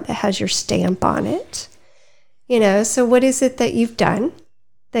restaurant that has your stamp on it. You know, so what is it that you've done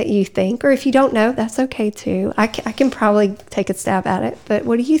that you think, or if you don't know, that's okay too. I can probably take a stab at it, but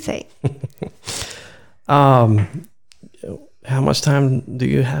what do you think? How much time do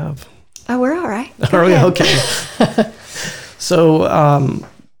you have? Oh, we're all right. Are we okay? So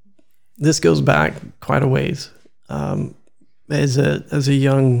this goes back quite a ways. As a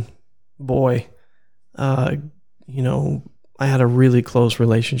young boy, you know, I had a really close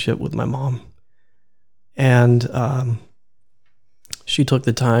relationship with my mom, and she took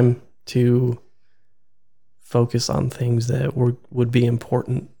the time to focus on things that would be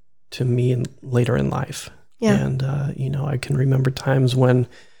important to me later in life. Yeah. And, you know, I can remember times when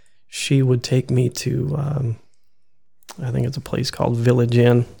she would take me to, I think it's a place called Village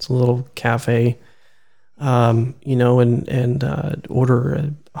Inn. It's a little cafe, you know, and order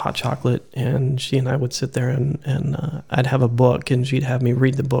a hot chocolate. And she and I would sit there and I'd have a book, and she'd have me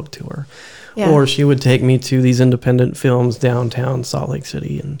read the book to her. Yeah. Or she would take me to these independent films downtown Salt Lake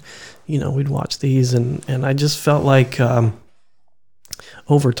City, and, you know, we'd watch these. And I just felt like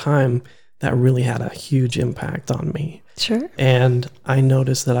over time, that really had a huge impact on me. Sure. And I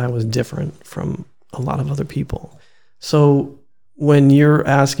noticed that I was different from a lot of other people. So when you're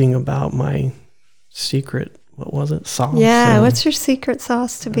asking about my secret, what was it? Sauce? Yeah. What's your secret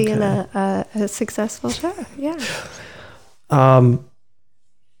sauce to being a successful chef? Yeah.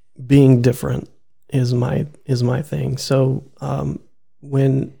 Being different is my thing. So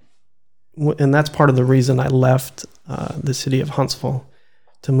and that's part of the reason I left the city of Huntsville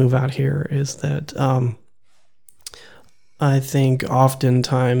to move out here, is that I think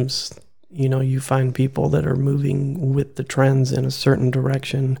oftentimes, you know, you find people that are moving with the trends in a certain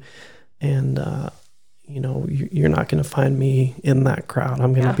direction, and you know, you're not going to find me in that crowd.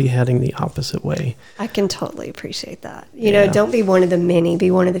 I'm going to be heading the opposite way. I can totally appreciate that. You know, don't be one of the many,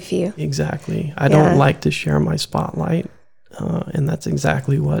 be one of the few. Exactly. I don't like to share my spotlight, and that's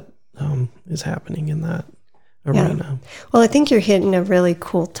exactly what is happening in that arena. Well, I think you're hitting a really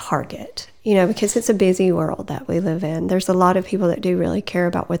cool target, because it's a busy world that we live in. There's a lot of people that do really care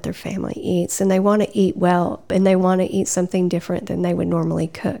about what their family eats, and they want to eat well, and they want to eat something different than they would normally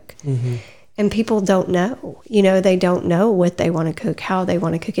cook. Mm-hmm. And people don't know, they don't know what they want to cook, how they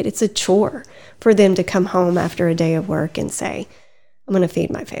want to cook it. It's a chore for them to come home after a day of work and say, I'm going to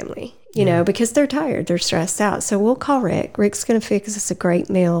feed my family, because they're tired, they're stressed out. So we'll call Rick. Rick's going to fix us a great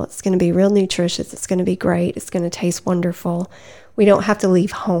meal. It's going to be real nutritious. It's going to be great. It's going to taste wonderful. We don't have to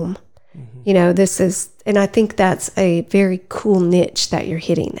leave home. Mm-hmm. And I think that's a very cool niche that you're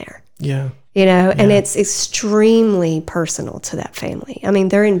hitting there. Yeah. And it's extremely personal to that family. I mean,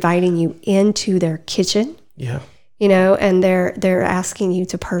 they're inviting you into their kitchen. Yeah. And they're asking you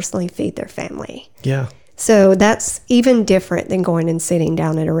to personally feed their family. Yeah. So that's even different than going and sitting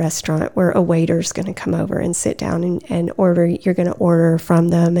down at a restaurant where a waiter's going to come over and sit down and order. You're going to order from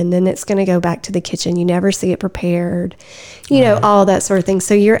them, and then it's going to go back to the kitchen. You never see it prepared, all that sort of thing.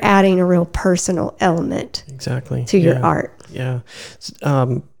 So you're adding a real personal element to your art. Yeah.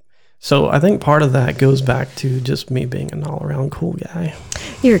 So I think part of that goes back to just me being an all-around cool guy.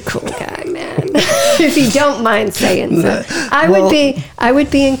 You're a cool guy, man. If you don't mind saying so. I would be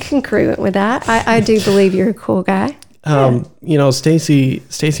incongruent with that. I do believe you're a cool guy. Stacy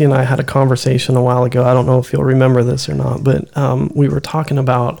and I had a conversation a while ago. I don't know if you'll remember this or not, but we were talking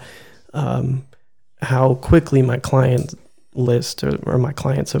about how quickly my client list or my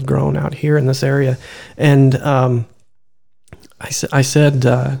clients have grown out here in this area. And I said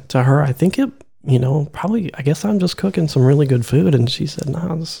to her, I think it, probably, I guess I'm just cooking some really good food. And she said,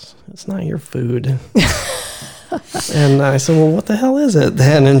 no, it's not your food. And I said, well, what the hell is it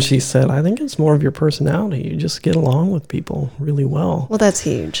then? And she said, I think it's more of your personality. You just get along with people really well. Well, that's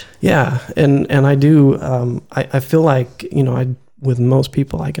huge. Yeah. And I do, I feel like, with most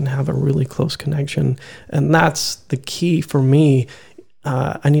people, I can have a really close connection. And that's the key for me.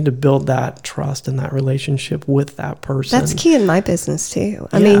 I need to build that trust and that relationship with that person. That's key in my business too.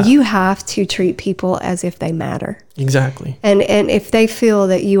 I mean, you have to treat people as if they matter. Exactly. And if they feel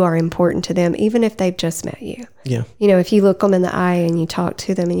that you are important to them, even if they've just met you. Yeah. If you look them in the eye and you talk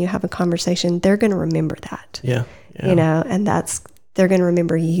to them and you have a conversation, they're going to remember that. Yeah. And they're going to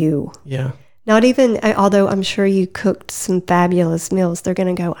remember you. Yeah. Not even, although I'm sure you cooked some fabulous meals, they're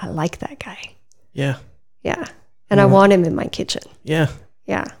going to go, I like that guy. Yeah. Yeah. And I want him in my kitchen. Yeah.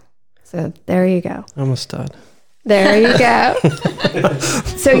 Yeah. So there you go. I'm a stud. There you go.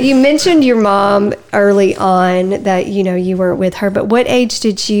 So you mentioned your mom early on that, you were with her, but what age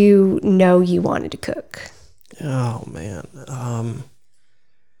did you know you wanted to cook? Oh, man.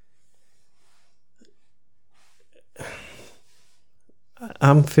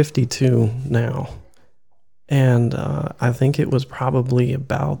 I'm 52 now. And I think it was probably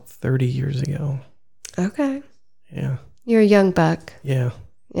about 30 years ago. Okay. Yeah. You're a young buck. Yeah.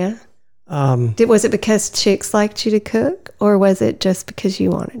 Yeah. Was it because chicks liked you to cook, or was it just because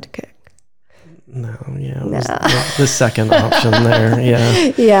you wanted to cook? No. Yeah. It was the second option there.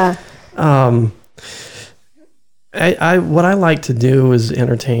 Yeah. Yeah. I what I like to do is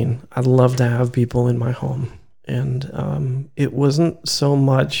entertain. I love to have people in my home. And it wasn't so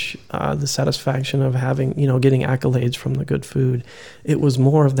much the satisfaction of having, getting accolades from the good food. It was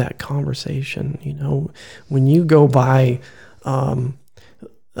more of that conversation, When you go by,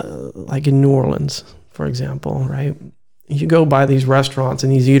 like in New Orleans, for example, right? You go by these restaurants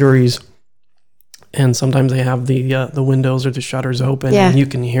and these eateries, and sometimes they have the windows or the shutters open, and you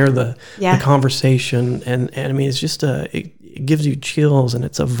can hear the conversation. And I mean, it's just it gives you chills, and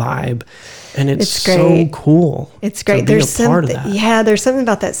it's a vibe, and it's so cool. It's great. There's something, there's something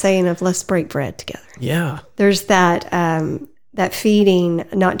about that saying of let's break bread together. Yeah. There's that feeding,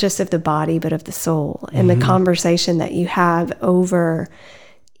 not just of the body, but of the soul, and the conversation that you have over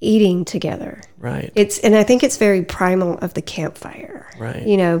eating together. Right. And I think it's very primal of the campfire. Right.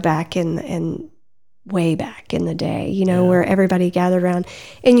 Back in way back in the day, where everybody gathered around,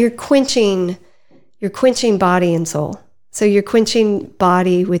 and you're quenching body and soul. So you're quenching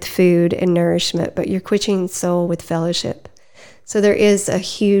body with food and nourishment, but you're quenching soul with fellowship. So there is a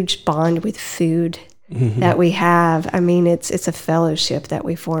huge bond with food that we have. I mean, it's a fellowship that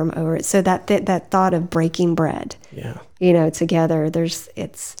we form over it. So that thought of breaking bread, together,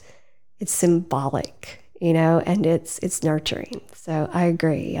 it's symbolic, and it's nurturing. So I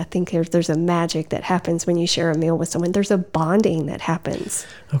agree. I think there's a magic that happens when you share a meal with someone. There's a bonding that happens.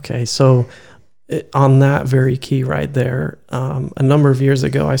 Okay, so on that very key right there, a number of years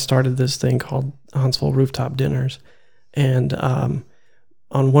ago, I started this thing called Huntsville Rooftop Dinners. And on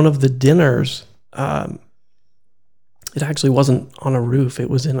one of the dinners, it actually wasn't on a roof. It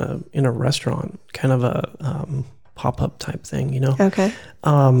was in a restaurant, kind of a pop-up type thing, you know? Okay.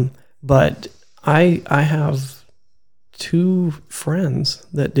 But I have 2 friends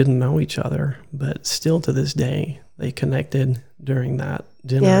that didn't know each other, but still to this day, they connected during that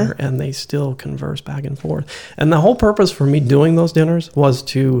dinner and they still converse back and forth. And the whole purpose for me doing those dinners was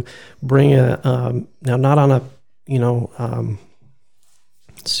to bring now not on a,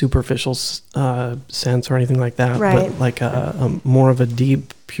 superficial sense or anything like that, but like a more of a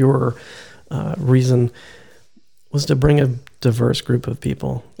deep, pure reason was to bring a diverse group of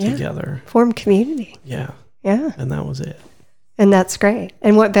people together. Form community. Yeah. Yeah. And that was it. And that's great.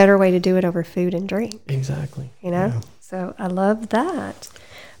 And what better way to do it over food and drink? Exactly. Yeah. So I love that.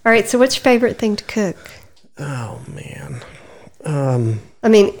 All right. So what's your favorite thing to cook? Oh, man. I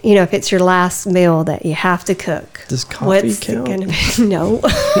mean, if it's your last meal that you have to cook. Does coffee count? No.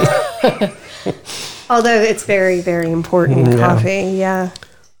 Although it's very, very important, coffee. Yeah.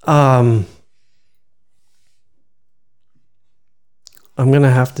 I'm going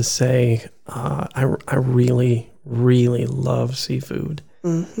to have to say I really, really love seafood.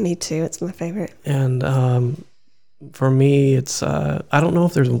 Me too. It's my favorite. And for me, it's I don't know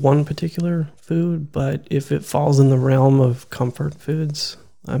if there's one particular food, but if it falls in the realm of comfort foods,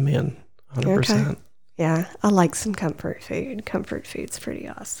 I'm in 100%. Okay. Yeah, I like some comfort food. Comfort food's pretty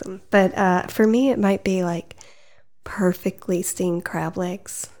awesome. But for me, it might be like perfectly steamed crab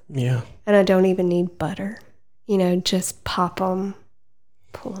legs. Yeah. And I don't even need butter. Just pop them,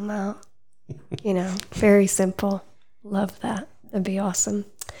 pull them out. Very simple. Love that. That'd be awesome.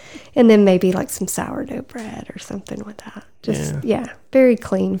 And then maybe like some sourdough bread or something with that. Just very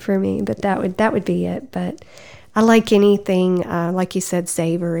clean for me. But that would be it. But I like anything, like you said,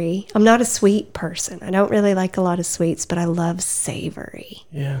 savory. I'm not a sweet person. I don't really like a lot of sweets, but I love savory.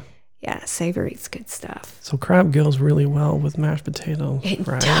 Yeah. Yeah, savory's good stuff. So crab goes really well with mashed potatoes, It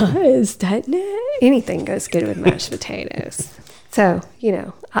right? does, doesn't it? Anything goes good with mashed potatoes. So,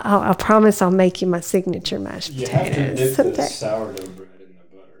 I promise I'll make you my signature mashed potatoes. You have to dip the sourdough bread in the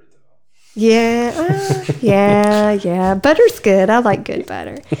butter, though. Yeah. Butter's good. I like good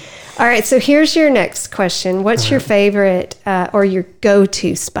butter. All right, so here's your next question. What's your favorite or your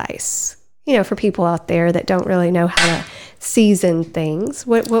go-to spice? For people out there that don't really know how to season things,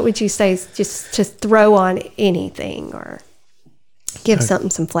 what would you say is just throw on anything or give something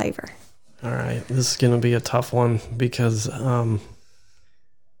some flavor? All right, this is going to be a tough one because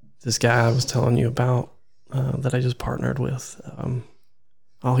this guy I was telling you about that I just partnered with,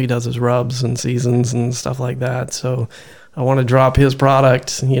 all he does is rubs and seasons and stuff like that. So I want to drop his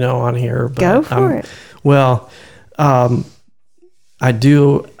product, on here. But go for it. Well, I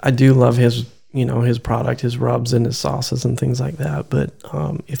do love his, his product, his rubs and his sauces and things like that. But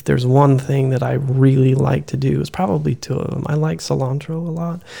if there's one thing that I really like to do, it's probably 2 of them. I like cilantro a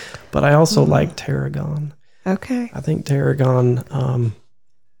lot, but I also like tarragon. Okay. I think tarragon.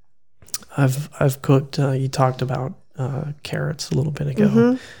 I've cooked. You talked about carrots a little bit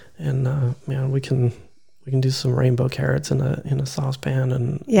ago, and man, we can do some rainbow carrots in a saucepan,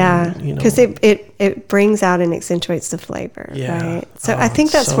 and because it brings out and accentuates the flavor. Yeah. Right? So I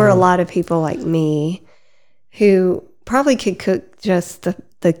think that's where a lot of people like me, who probably could cook just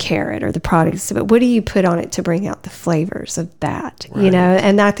the carrot or the products, but what do you put on it to bring out the flavors of that? Right.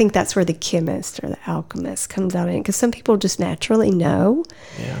 And I think that's where the chemist or the alchemist comes out in, because some people just naturally know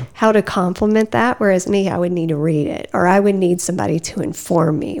how to complement that, whereas me, I would need to read it, or I would need somebody to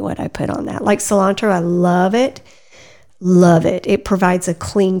inform me what I put on that. Like cilantro, I love it. It provides a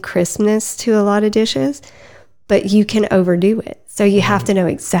clean crispness to a lot of dishes, but you can overdo it. So you have to know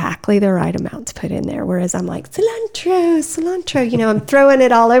exactly the right amount to put in there. Whereas I'm like, cilantro, I'm throwing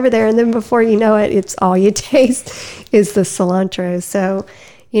it all over there. And then before you know it, it's all you taste is the cilantro. So,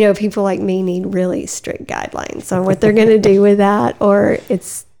 people like me need really strict guidelines on what they're going to do with that, or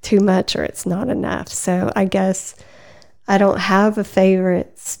it's too much or it's not enough. So I guess I don't have a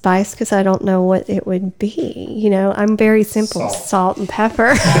favorite spice because I don't know what it would be. I'm very simple. Salt and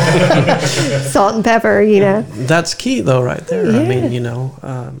pepper. Salt and pepper, That's key, though, right there. Yeah. I mean,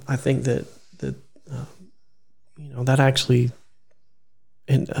 I think that that actually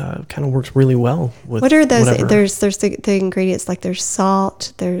kind of works really well with what are those? whatever. There's the ingredients, like there's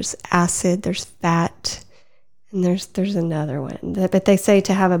salt, there's acid, there's fat, and there's another one. But they say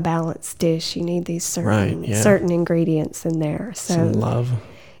to have a balanced dish, you need these certain ingredients in there. So some love.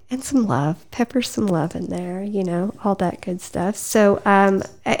 And some love. Pepper some love in there, all that good stuff. So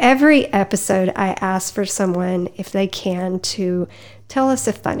every episode I ask for someone, if they can, to tell us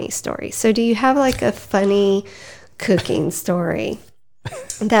a funny story. So do you have like a funny cooking story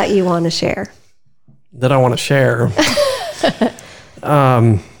that you want to share? that I want to share.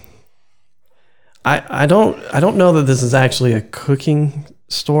 I don't know that this is actually a cooking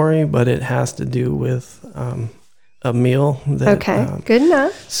story, but it has to do with a meal. That, Okay, good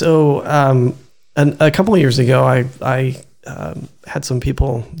enough. So a couple of years ago, I had some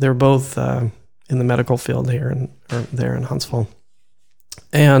people. They're both in the medical field here there in Huntsville,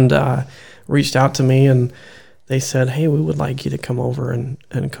 and reached out to me, and they said, "Hey, we would like you to come over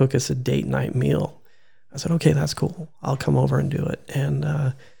and cook us a date night meal." I said, "Okay, that's cool. I'll come over and do it." And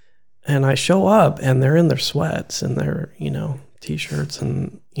I show up, and they're in their sweats and their t-shirts,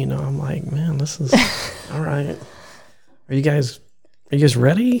 and I'm like, "Man, this is all right. Are you guys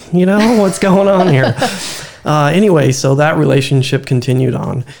ready? What's going on here?" Anyway, so that relationship continued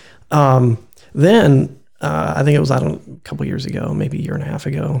on. Then I think it was, a couple years ago, maybe a year and a half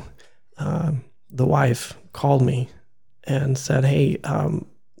ago, the wife called me and said, "Hey,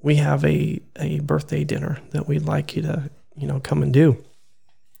 we have a birthday dinner that we'd like you to, come and do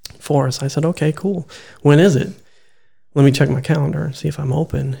for us." I said, "Okay, cool. When is it? Let me check my calendar and see if I'm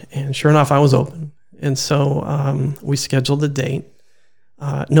open." And sure enough, I was open. And so we scheduled the date.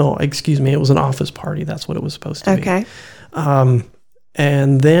 No, excuse me. It was an office party. That's what it was supposed to be. Okay.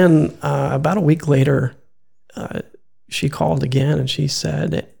 And then about a week later, she called again and she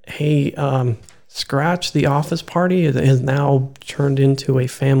said, "Hey, scratch the office party. It has now turned into a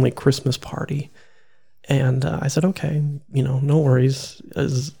family Christmas party." And I said, "Okay, no worries.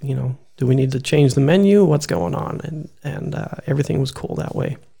 Do we need to change the menu? What's going on?" And everything was cool that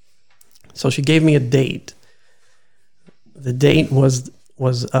way. So she gave me a date. The date was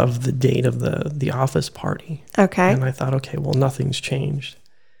of the date of the office party. Okay. And I thought, okay, well, nothing's changed.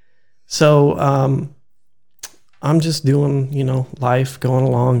 So I'm just doing, life, going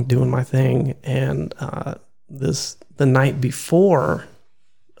along, doing my thing. And the night before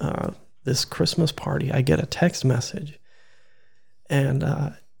this Christmas party, I get a text message. And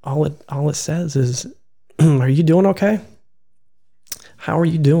all it says is, "Are you doing okay? How are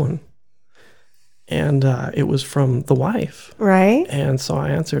you doing?" And it was from the wife. Right. And so I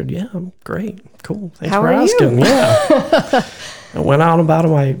answered, "Yeah, I'm great. Cool. Thanks How for are you?" asking." Yeah. I went out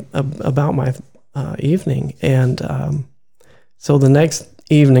about my evening. And so the next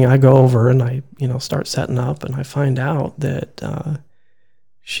evening I go over and I, start setting up, and I find out that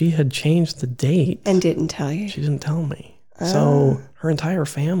she had changed the date. And didn't tell you. She didn't tell me. So her entire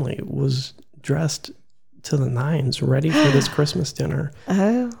family was dressed to the nines, ready for this Christmas dinner.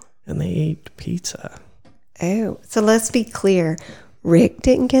 Oh. And they ate pizza. Oh. So let's be clear. Rick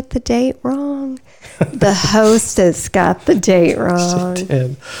didn't get the date wrong. The hostess got the date wrong. She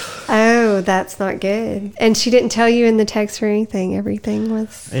did. Oh, that's not good. And she didn't tell you in the text or anything. Everything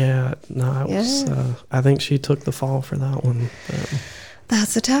was... Yeah, no, it was, I think she took the fall for that one.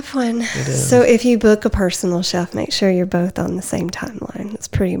 That's a tough one. It is. So if you book a personal chef, make sure you're both on the same timeline. It's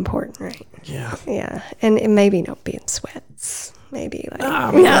pretty important, right? Yeah. Yeah. And maybe don't be in sweats. Maybe like...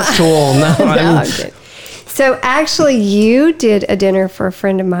 That's cool. No, I'm good. So actually, you did a dinner for a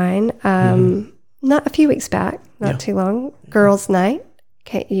friend of mine not a few weeks back, not too long, girls' night.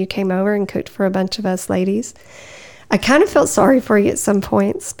 You came over and cooked for a bunch of us ladies. I kind of felt sorry for you at some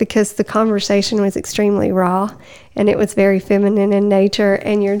points because the conversation was extremely raw and it was very feminine in nature,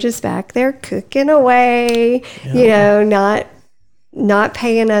 and you're just back there cooking away, not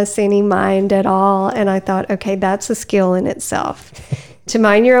paying us any mind at all. And I thought, okay, that's a skill in itself. To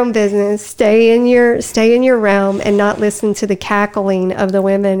mind your own business, stay in your realm, and not listen to the cackling of the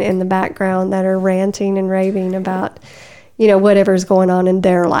women in the background that are ranting and raving about, whatever's going on in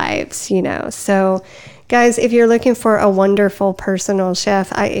their lives, So, guys, if you're looking for a wonderful personal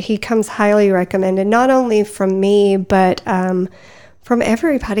chef, he comes highly recommended, not only from me, but from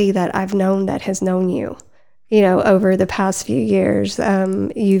everybody that I've known that has known you, over the past few years.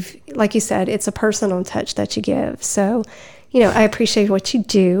 You've, like you said, it's a personal touch that you give. So, I appreciate what you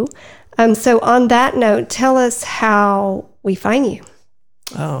do. So on that note, tell us how we find you.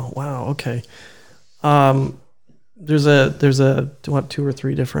 Oh, wow. Okay. There's 2 or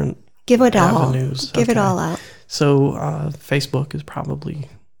 3 different Give it avenues. Give it all out. So Facebook is probably,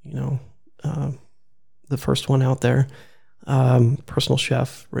 the first one out there. Personal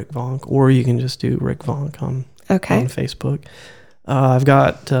chef Rick Vonk, or you can just do Rick Vonk on Facebook. I've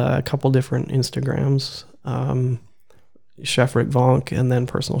got a couple different Instagrams. Chef Rick Vonk, and then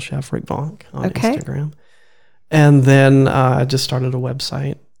Personal Chef Rick Vonk on Instagram. And then I just started a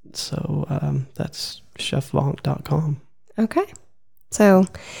website. So that's chefvonk.com. Okay. So,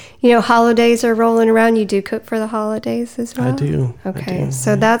 holidays are rolling around. You do cook for the holidays as well? I do. Okay.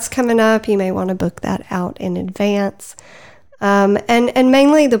 So that's coming up. You may want to book that out in advance. And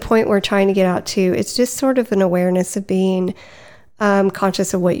mainly the point we're trying to get out to, it's just sort of an awareness of being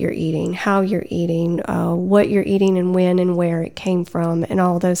conscious of what you're eating, how you're eating, what you're eating and when and where it came from, and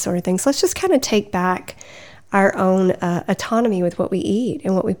all those sort of things. Let's just kind of take back our own autonomy with what we eat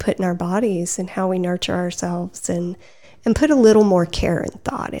and what we put in our bodies and how we nurture ourselves, and put a little more care and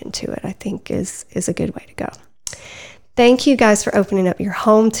thought into it, I think is a good way to go. Thank you guys for opening up your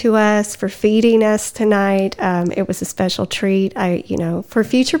home to us, for feeding us tonight. It was a special treat. For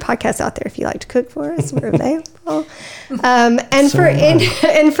future podcasts out there, if you like to cook for us, we're available. And for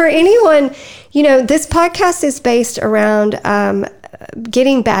anyone, this podcast is based around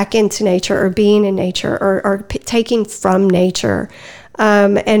getting back into nature, or being in nature, or taking from nature.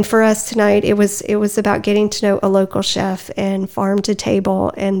 And for us tonight, it was about getting to know a local chef and farm to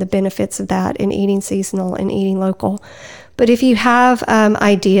table, and the benefits of that, and eating seasonal and eating local. But if you have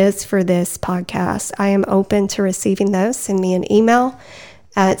ideas for this podcast, I am open to receiving those. Send me an email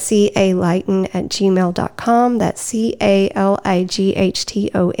at calighton@gmail.com. That's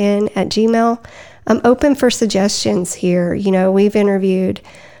CALIGHTON@gmail. I'm open for suggestions here. We've interviewed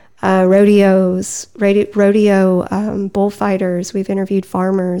rodeo bullfighters. We've interviewed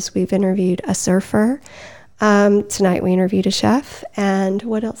farmers. We've interviewed a surfer. Tonight we interviewed a chef. And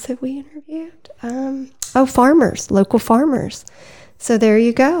what else have we interviewed? Farmers, local farmers. So there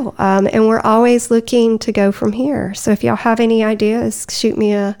you go. And we're always looking to go from here. So if y'all have any ideas, shoot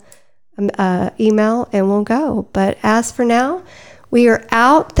me a email and we'll go. But as for now, we are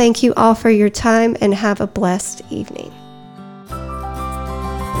out. Thank you all for your time, and have a blessed evening.